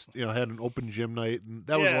and had an open gym night, and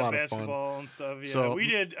that was a lot of fun. Basketball and stuff. Yeah, so, we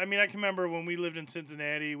did. I mean, I can remember when we lived in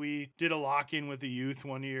Cincinnati, we did a lock-in with the youth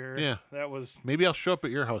one year. Yeah, that was. Maybe I'll show up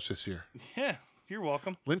at your house this year. Yeah. You're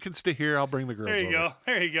welcome. Lynn can stay here. I'll bring the girls over.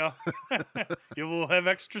 There you go. You will have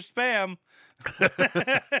extra spam.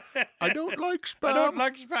 I don't like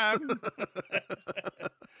spam.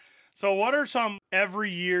 So what are some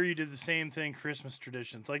every year you did the same thing Christmas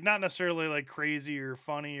traditions? Like not necessarily like crazy or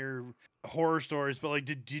funny or horror stories, but like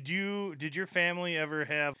did your family ever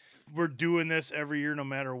have we're doing this every year no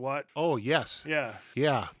matter what? Oh, yes. Yeah.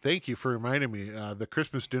 Yeah. Thank you for reminding me. The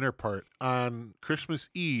Christmas dinner part on Christmas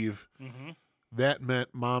Eve. Mm-hmm. That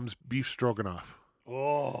meant Mom's beef stroganoff.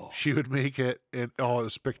 Oh. She would make it, and it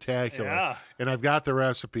was spectacular. Yeah. And I've got the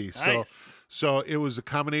recipe. Nice. So it was a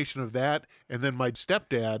combination of that, and then my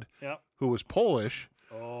stepdad, who was Polish,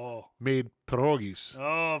 made pierogies.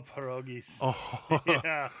 Oh, pierogies. Oh.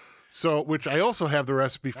 Yeah. So, which I also have the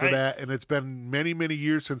recipe for that, and it's been many, many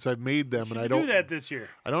years since I've made them, and I don't do that this year.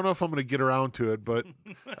 I don't know if I'm going to get around to it, but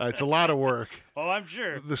it's a lot of work. Oh, I'm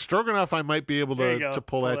sure. The stroganoff I might be able to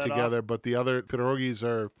pull that together, off. But the other pierogies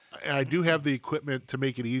are. And I do have the equipment to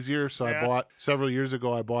make it easier. So I bought several years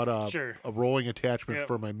ago. I bought a rolling attachment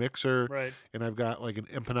for my mixer, right? And I've got like an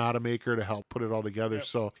empanada maker to help put it all together.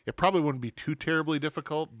 So it probably wouldn't be too terribly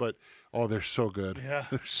difficult, but they're so good. Yeah,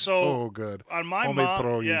 they're so good. On my homemade mom,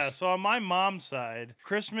 pierogies. So on my mom's side,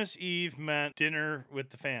 Christmas Eve meant dinner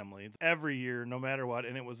with the family every year, no matter what,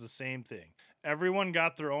 and it was the same thing. Everyone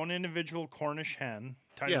got their own individual Cornish hen,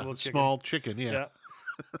 tiny little chicken. Small chicken,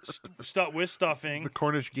 with stuffing. The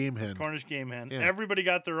Cornish game hen. Yeah. Everybody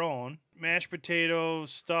got their own. Mashed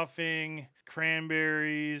potatoes, stuffing,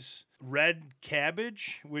 cranberries, red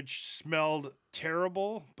cabbage, which smelled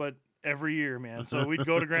terrible, but every year, man. So we'd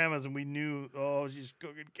go to grandma's and we knew, she's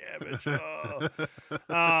cooking cabbage.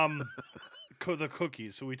 The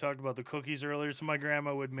cookies. So we talked about the cookies earlier. So my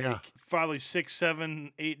grandma would make probably 6,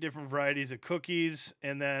 7, 8 different varieties of cookies.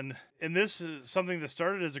 And this is something that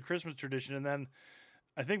started as a Christmas tradition. And then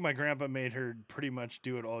I think my grandpa made her pretty much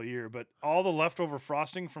do it all year. But all the leftover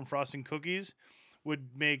frosting from frosting cookies would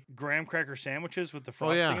make graham cracker sandwiches with the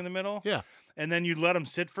frosting in the middle. Yeah. And then you'd let them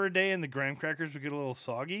sit for a day, and the graham crackers would get a little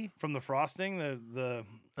soggy from the frosting. That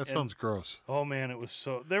sounds gross. Oh man, it was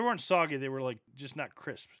so. They weren't soggy; they were like just not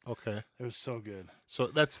crisp. Okay. It was so good. So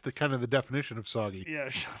that's the kind of the definition of soggy. Yeah,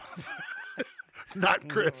 shut up. Not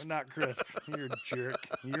crisp. No, not crisp. You're a jerk.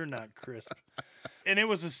 You're not crisp. And it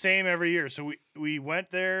was the same every year. So we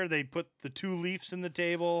went there. They put the 2 leaves in the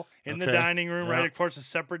table in the dining room, right? Of course, a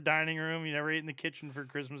separate dining room. You never ate in the kitchen for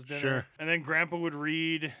Christmas dinner. Sure. And then Grandpa would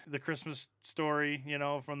read the Christmas story,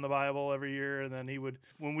 from the Bible every year. And then he would,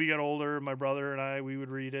 when we got older, my brother and I, we would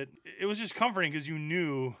read it. It was just comforting because you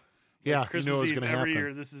knew. Yeah, Christmas you know it was Eve going to every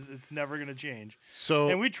happen. year. It's never going to change. So,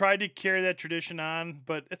 And we tried to carry that tradition on,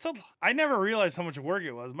 but I never realized how much work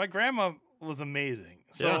it was. My grandma was amazing.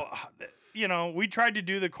 So, we tried to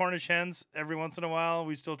do the Cornish hens every once in a while.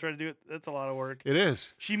 We still try to do it. That's a lot of work. it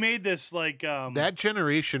is. She made this That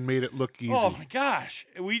generation made it look easy. oh my gosh.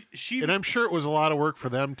 And I'm sure it was a lot of work for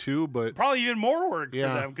them too, but probably even more work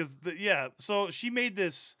Yeah. for them because so she made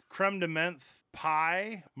this creme de menthe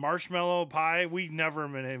pie, marshmallow pie. We never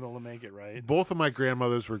been able to make it right. both of my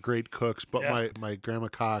grandmothers were great cooks, but Yeah. my grandma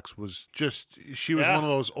Cox was she was Yeah. one of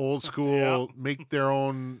those old school, make their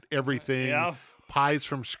own everything, Yeah. pies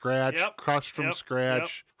from scratch, Yep. crust from Yep.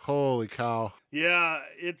 Scratch. Holy cow. Yeah,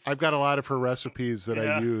 I've got a lot of her recipes that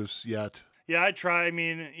Yeah. I use yet. Yeah, I try. I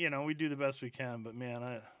mean, we do the best we can, but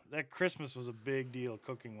man, that Christmas was a big deal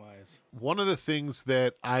cooking wise. One of the things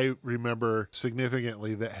that I remember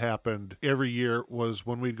significantly that happened every year was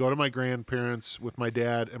when we'd go to my grandparents with my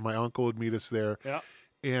dad, and my uncle would meet us there. Yeah.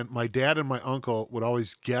 And my dad and my uncle would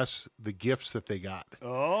always guess the gifts that they got.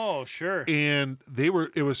 Oh, sure. And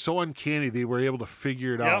it was so uncanny. They were able to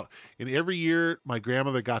figure it Yep. out. And every year my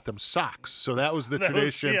grandmother got them socks. So that was the That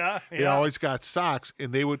was- tradition. They always got socks,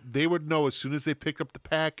 and they would know as soon as they picked up the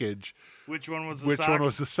package Which one was the which socks? one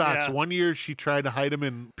was the socks. Yeah. One year she tried to hide them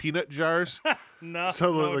in peanut jars. No,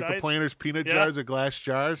 So no like the dice. Planters peanut Yeah. jars, the glass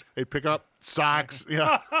jars, they'd pick up socks.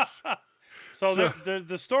 Yeah. So, So-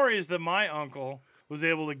 the story is that my uncle was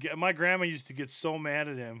able to get. My grandma used to get so mad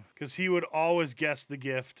at him because he would always guess the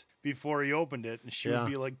gift before he opened it, and she Yeah. would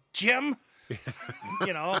be like, "Jim."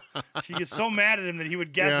 She gets so mad at him that he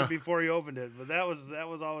would guess Yeah. it before he opened it. But that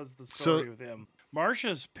was always the story with him.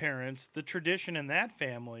 Marcia's parents, the tradition in that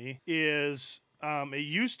family is it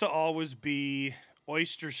used to always be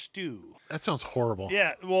oyster stew. That sounds horrible.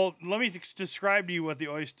 Yeah, well, let me describe to you what the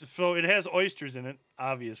oyster. So it has oysters in it,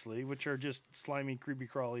 obviously, which are just slimy, creepy,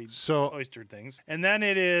 crawly So oyster things, and then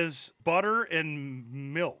it is butter and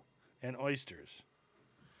milk and oysters.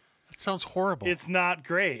 that sounds horrible. It's not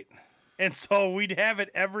great, and so we'd have it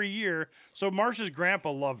every year. So Marcia's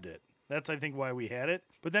grandpa loved it. That's, I think, why we had it.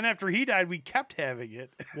 But then after he died, we kept having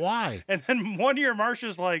it. Why? And then one year,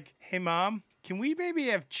 Marcia's like, "Hey, Mom, can we maybe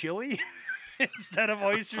have chili?" Instead of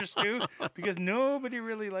oyster stew, because nobody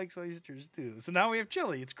really likes oyster stew. So now we have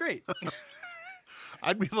chili. It's great.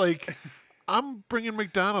 I'd be like, I'm bringing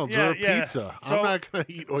McDonald's or a pizza. So- I'm not going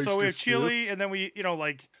to eat oyster So we have stew. chili, and then we,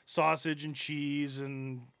 like sausage and cheese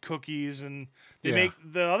and cookies, and they Yeah. make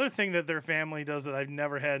the other thing that their family does that I've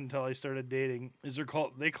never had until I started dating is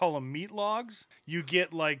they call them meat logs. You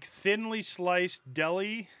get like thinly sliced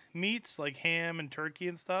deli meats like ham and turkey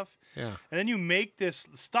and stuff. Yeah. And then you make this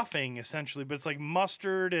stuffing essentially, but it's like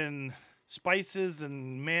mustard and spices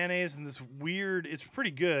and mayonnaise and this weird, it's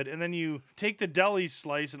pretty good. And then you take the deli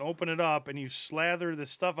slice and open it up and you slather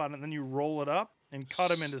this stuff on it, and then you roll it up and cut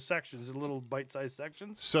them into sections, little bite-sized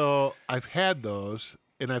sections. So I've had those,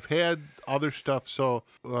 and I've had other stuff. So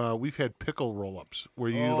we've had pickle roll-ups where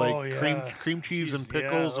you cream cheese and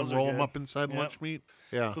pickles and those are roll them good. up inside Yep. lunch meat.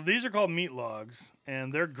 Yeah. So these are called meat logs,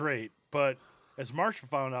 and they're great. But as Marcia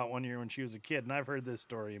found out one year when she was a kid, and I've heard this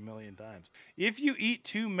story a million times, if you eat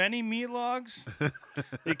too many meat logs,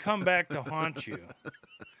 they come back to haunt you.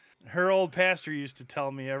 Her old pastor used to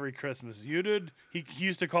tell me every Christmas, you did. He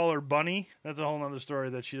used to call her Bunny. That's a whole other story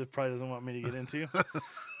that she probably doesn't want me to get into.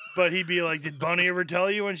 But he'd be like, did Bunny ever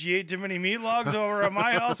tell you when she ate too many meat logs over at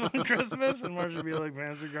my house on Christmas? And Marcia would be like,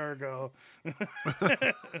 Pastor Gargo.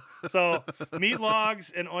 So, meat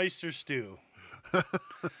logs and oyster stew.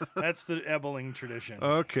 That's the Ebeling tradition.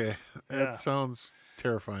 Okay. That Yeah. sounds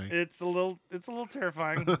terrifying. It's a little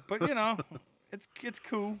terrifying, but it's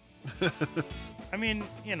cool. I mean,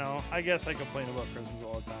 I guess I complain about Christmas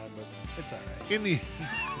all the time, but it's all right. In the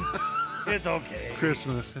It's okay.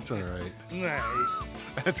 Christmas, it's all right. Right.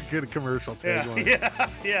 That's a good commercial Yeah, tagline.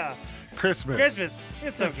 yeah. Christmas. Christmas,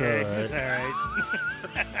 it's It's okay. all right. It's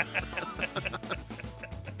all right.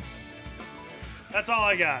 That's all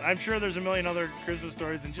I got. I'm sure there's a million other Christmas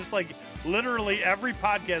stories, and just like literally every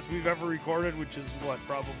podcast we've ever recorded, which is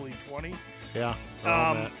probably 20. Yeah.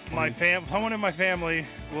 around that. Someone in my family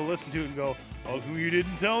will listen to it and go, "How come you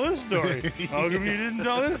didn't tell this story? How come you didn't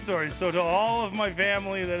tell this story?" So to all of my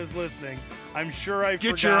family that is listening, I'm sure I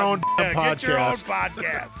Get your own damn Get your own podcast.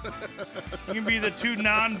 podcast. You can be the two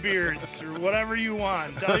non-beards or whatever you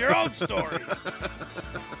want. Tell your own stories.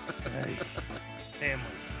 Hey,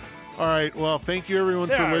 families. All right. Well, thank you everyone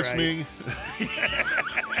They're for all right. listening.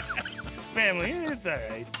 Family, it's all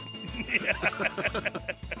right.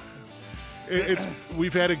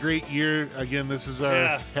 We've had a great year. Again, this is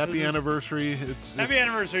our happy anniversary. Happy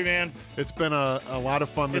anniversary, man. It's been a lot of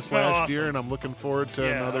fun this It's been last awesome. year, and I'm looking forward to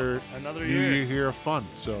another new year here of fun.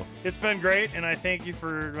 So it's been great, and I thank you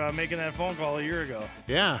for making that phone call a year ago.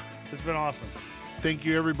 yeah. It's been awesome. Thank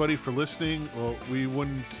you everybody for listening. Well, we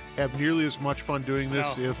wouldn't have nearly as much fun doing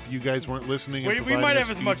this if you guys weren't listening. And We might providing have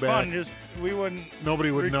us as much feedback. fun, just we wouldn't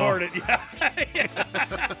Nobody would record know. it. Yeah.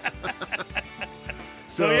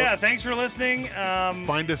 So yeah, thanks for listening.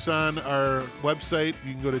 Find us on our website.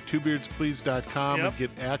 You can go to twobeardsplease.com and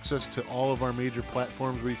get access to all of our major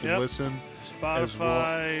platforms where you can listen.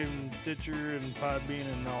 Spotify, and Stitcher, and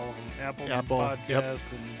Podbean, and all of them. Apple Podcast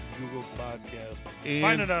and Google Podcast. And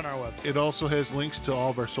find it on our website. It also has links to all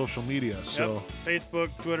of our social media. So Facebook,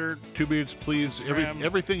 Twitter. Two Beards Please.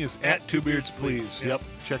 Everything is at Two Beards Please. Yep.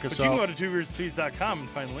 Check us out. But you can go to twobeardsplease.com and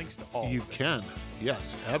find links to all. You can.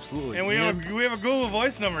 Yes, absolutely. And we have a Google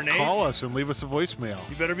Voice number, Nate. Call us and leave us a voicemail.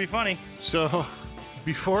 You better be funny. So,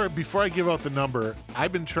 before I give out the number,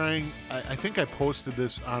 I've been trying. I think I posted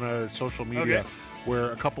this on our social media,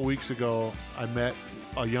 where a couple weeks ago I met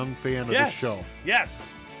a young fan of the show.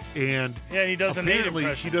 Yes. And he does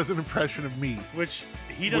apparently he does an impression of me, which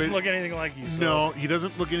he doesn't look anything like you. So. No, he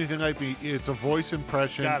doesn't look anything like me. It's a voice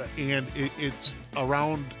impression. Got it. And it's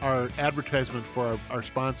around our advertisement for our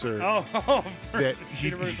sponsor. Oh, that he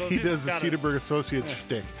does the Cedarburg Associates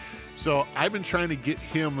shtick. So I've been trying to get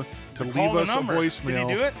him to leave us a voicemail. Did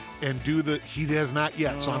he do it? And do the. He has not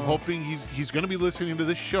yet. So I'm hoping he's going to be listening to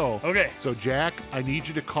this show. Okay. So Jack, I need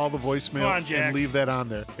you to call the voicemail and leave that on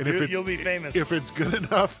there. And you'll be famous. If it's good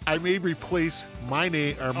enough, I may replace my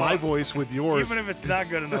name or my voice with yours. Even if it's not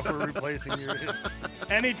good enough, we're replacing your.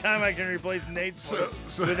 Anytime I can replace Nate's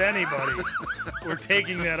voice with anybody, we're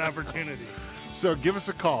taking that opportunity. So give us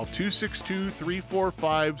a call,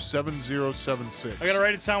 262-345-7076. I got to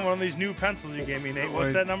write it down one of these new pencils you gave me, Nate.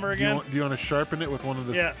 What's that number again? Do you want to sharpen it with one of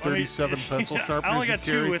the 37 pencil sharpeners I only got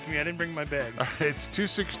you carry? 2 with me. I didn't bring my bag. All right, it's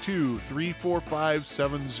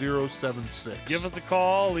 262-345-7076. Give us a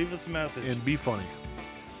call. Leave us a message. And be funny.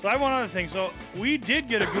 So I have one other thing. So we did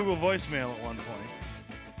get a Google voicemail at one point.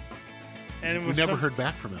 And it was we never heard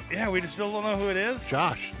back from him. Yeah, we just still don't know who it is.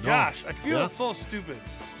 Josh. No. Josh. I feel it's so stupid.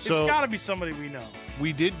 So, it's got to be somebody we know.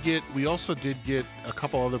 We also did get a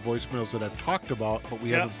couple other voicemails that I've talked about, but we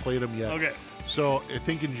haven't played them yet. Okay. So I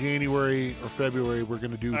think in January or February, we're going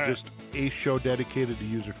to do just a show dedicated to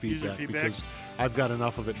user feedback because I've got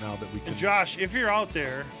enough of it now that we can. And Josh, if you're out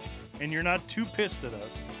there and you're not too pissed at us,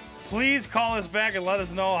 please call us back and let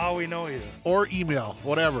us know how we know you. Or email,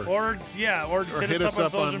 whatever. Or hit us up on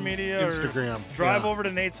social media. Instagram. Or drive over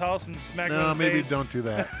to Nate's house and smack him in the face. No, maybe don't do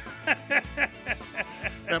that.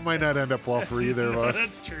 That might not end up well for either of us.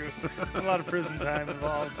 That's true. A lot of prison time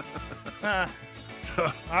involved. All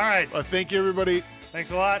right. Well, thank you, everybody.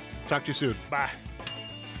 Thanks a lot. Talk to you soon. Bye.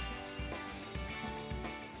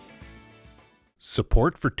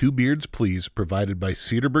 Support for Two Beards Please provided by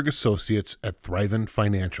Cedarburg Associates at Thrivent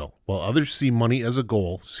Financial. While others see money as a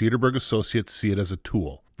goal, Cedarburg Associates see it as a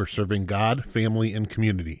tool for serving God, family, and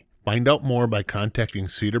community. Find out more by contacting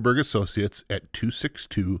Cedarburg Associates at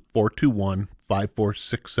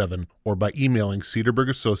 262-421-5467 or by emailing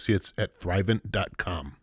cedarburgassociates@thrivent.com.